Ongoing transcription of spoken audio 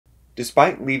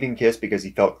Despite leaving Kiss because he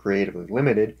felt creatively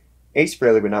limited, Ace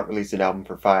Frehley would not release an album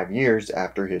for 5 years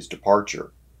after his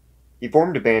departure. He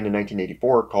formed a band in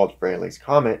 1984 called Frehley's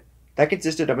Comet that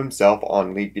consisted of himself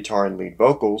on lead guitar and lead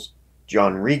vocals,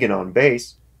 John Regan on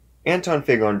bass, Anton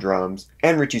Fig on drums,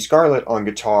 and Richie Scarlett on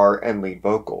guitar and lead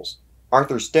vocals.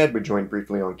 Arthur Stead would join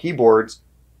briefly on keyboards,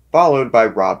 followed by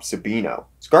Rob Sabino.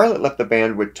 Scarlett left the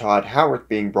band with Todd Howarth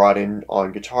being brought in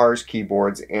on guitars,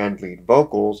 keyboards, and lead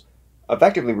vocals,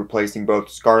 effectively replacing both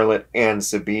Scarlett and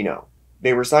Sabino.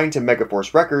 They were signed to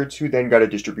Megaforce Records, who then got a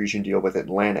distribution deal with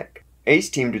Atlantic. Ace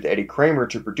teamed with Eddie Kramer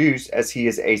to produce, as he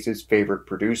is Ace's favorite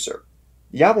producer.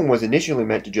 The album was initially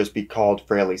meant to just be called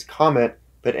Frehley's Comet,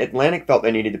 but Atlantic felt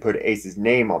they needed to put Ace's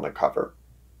name on the cover,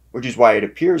 which is why it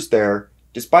appears there,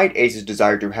 despite Ace's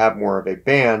desire to have more of a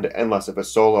band and less of a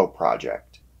solo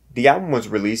project. The album was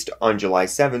released on July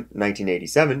 7,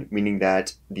 1987, meaning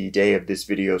that the day of this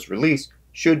video's release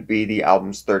should be the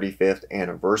album's 35th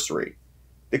anniversary.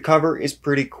 The cover is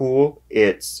pretty cool.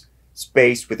 It's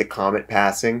space with a comet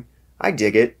passing. I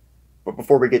dig it. But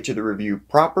before we get to the review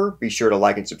proper, be sure to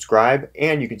like and subscribe,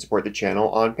 and you can support the channel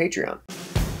on Patreon.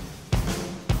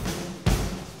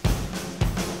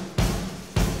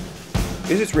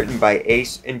 This is written by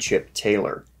Ace and Chip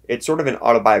Taylor. It's sort of an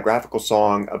autobiographical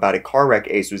song about a car wreck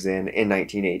Ace was in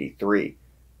 1983.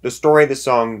 The story the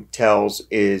song tells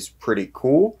is pretty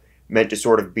cool, meant to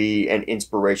sort of be an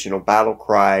inspirational battle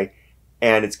cry,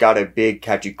 and it's got a big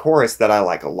catchy chorus that I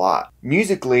like a lot.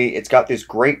 Musically, it's got this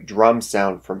great drum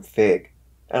sound from Fig,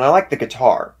 and I like the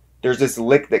guitar. There's this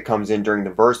lick that comes in during the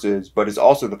verses, but is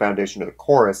also the foundation of the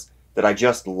chorus that I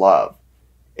just love.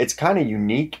 It's kind of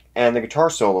unique, and the guitar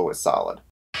solo is solid.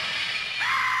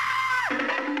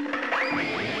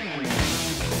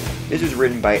 This is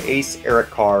written by Ace,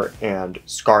 Eric Carr, and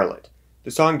Scarlett.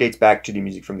 The song dates back to the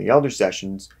music from the Elder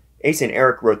Sessions. Ace and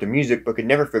Eric wrote the music but could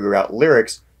never figure out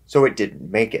lyrics, so it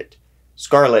didn't make it.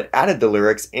 Scarlett added the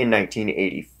lyrics in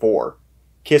 1984.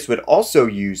 Kiss would also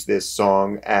use this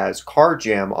song as Car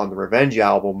Jam on the Revenge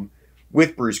album,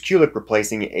 with Bruce Kulick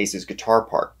replacing Ace's guitar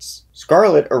parts.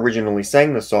 Scarlett originally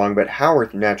sang the song, but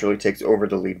Howarth naturally takes over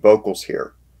the lead vocals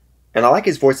here. And I like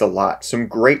his voice a lot, some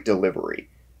great delivery.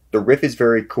 The riff is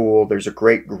very cool, there's a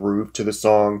great groove to the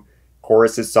song,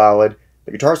 chorus is solid,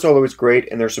 the guitar solo is great,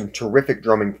 and there's some terrific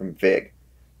drumming from Fig.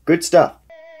 Good stuff.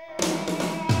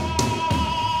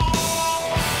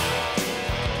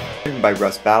 Written by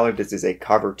Russ Ballard, this is a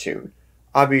cover tune.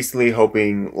 Obviously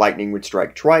hoping lightning would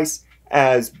strike twice,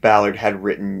 as Ballard had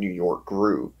written New York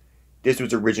Groove. This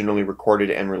was originally recorded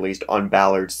and released on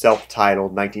Ballard's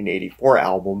self-titled 1984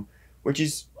 album, which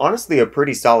is honestly a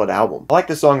pretty solid album. I like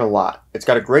the song a lot. It's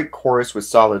got a great chorus with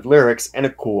solid lyrics and a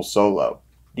cool solo.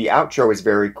 The outro is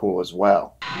very cool as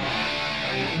well.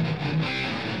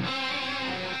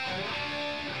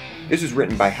 This is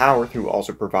written by Howarth, who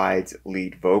also provides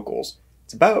lead vocals.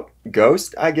 It's about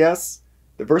Ghost, I guess.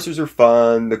 The verses are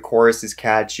fun, the chorus is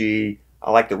catchy,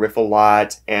 I like the riff a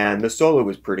lot, and the solo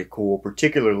is pretty cool,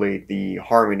 particularly the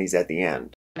harmonies at the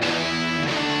end.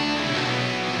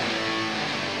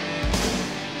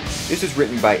 This is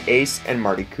written by Ace and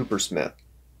Marty Coopersmith.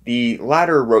 The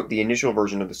latter wrote the initial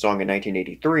version of the song in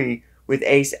 1983, with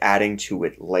Ace adding to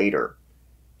it later.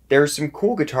 There's some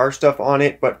cool guitar stuff on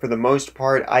it, but for the most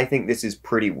part, I think this is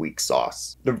pretty weak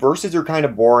sauce. The verses are kind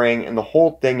of boring, and the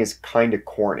whole thing is kind of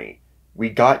corny.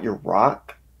 We got your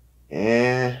rock?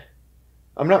 I'm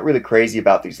not really crazy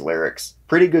about these lyrics.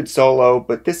 Pretty good solo,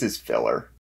 but this is filler.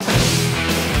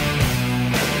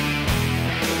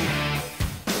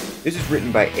 This is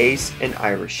written by Ace and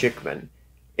Ira Schickman.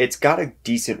 It's got a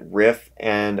decent riff,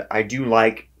 and I do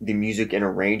like the music and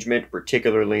arrangement,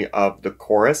 particularly of the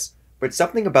chorus, but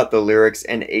something about the lyrics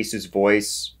and Ace's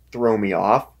voice throw me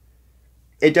off.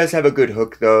 It does have a good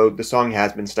hook though. The song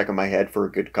has been stuck in my head for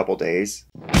a good couple days.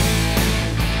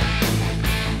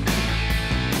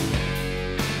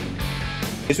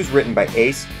 This was written by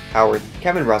Ace, Howarth,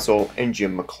 Kevin Russell, and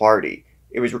Jim McClarty.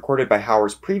 It was recorded by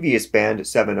Howarth's previous band,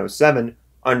 707,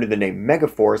 under the name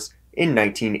Megaforce in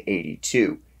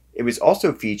 1982. It was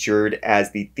also featured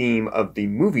as the theme of the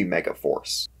movie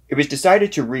Megaforce. It was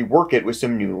decided to rework it with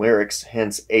some new lyrics,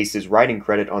 hence Ace's writing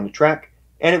credit on the track,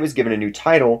 and it was given a new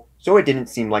title, so it didn't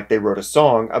seem like they wrote a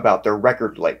song about their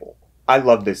record label. I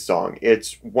love this song.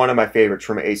 It's one of my favorites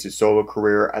from Ace's solo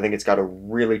career. I think it's got a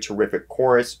really terrific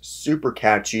chorus, super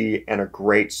catchy, and a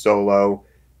great solo.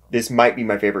 This might be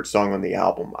my favorite song on the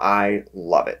album. I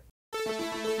love it.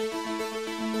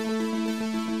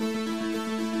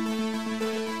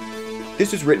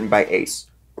 This was written by Ace.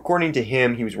 According to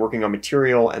him, he was working on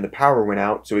material and the power went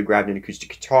out, so he grabbed an acoustic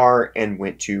guitar and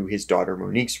went to his daughter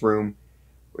Monique's room,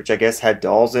 which I guess had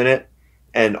dolls in it.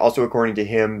 And also, according to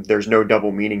him, there's no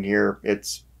double meaning here.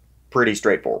 It's pretty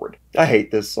straightforward. I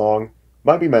hate this song.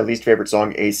 Might be my least favorite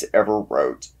song Ace ever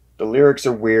wrote. The lyrics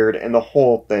are weird, and the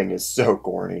whole thing is so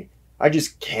corny. I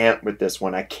just can't with this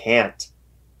one. I can't.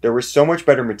 There was so much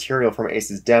better material from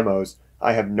Ace's demos.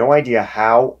 I have no idea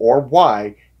how or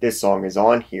why this song is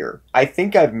on here. I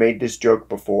think I've made this joke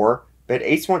before, but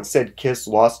Ace once said Kiss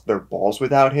lost their balls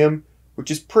without him,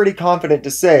 which is pretty confident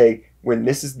to say when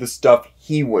this is the stuff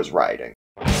he was writing.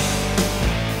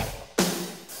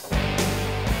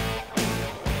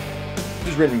 This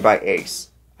was written by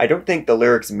Ace. I don't think the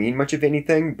lyrics mean much of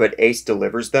anything, but Ace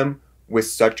delivers them with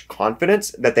such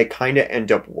confidence that they kinda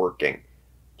end up working.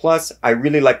 Plus, I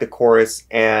really like the chorus,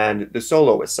 and the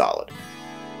solo is solid.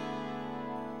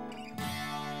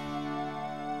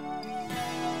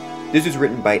 This was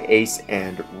written by Ace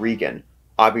and Regan,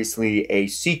 obviously a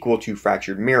sequel to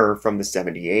Fractured Mirror from the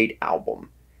 '78 album.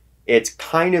 It's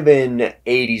kind of an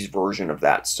 80s version of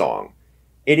that song.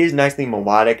 It is nicely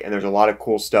melodic, and there's a lot of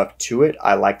cool stuff to it.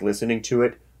 I like listening to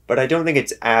it, but I don't think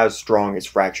it's as strong as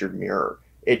Fractured Mirror.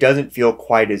 It doesn't feel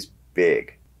quite as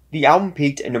big. The album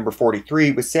peaked at number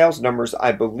 43 with sales numbers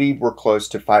I believe were close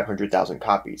to 500,000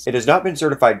 copies. It has not been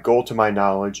certified gold to my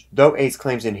knowledge, though Ace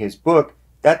claims in his book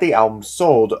that the album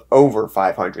sold over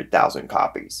 500,000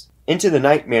 copies. Into the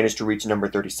Night managed to reach number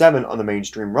 37 on the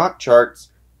mainstream rock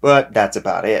charts, but that's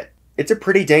about it. It's a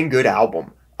pretty dang good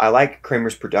album. I like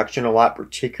Kramer's production a lot,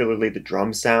 particularly the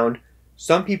drum sound.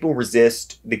 Some people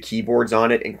resist the keyboards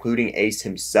on it, including Ace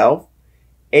himself.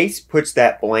 Ace puts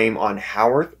that blame on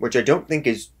Howarth, which I don't think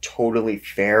is totally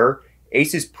fair.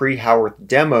 Ace's pre-Howarth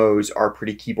demos are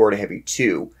pretty keyboard heavy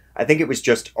too. I think it was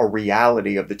just a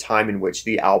reality of the time in which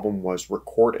the album was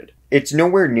recorded. It's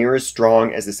nowhere near as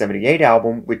strong as the '78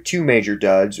 album with two major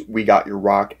duds, We Got Your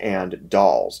Rock and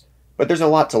Dolls. But there's a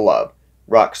lot to love.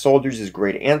 Rock Soldiers is a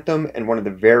great anthem and one of the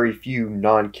very few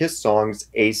non-Kiss songs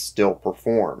Ace still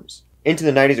performs. Into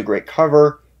the Night is a great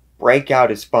cover.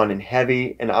 Breakout is fun and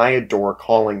heavy, and I adore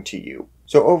Calling to You.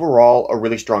 So overall, a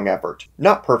really strong effort.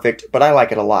 Not perfect, but I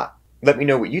like it a lot. Let me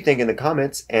know what you think in the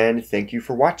comments, and thank you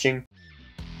for watching.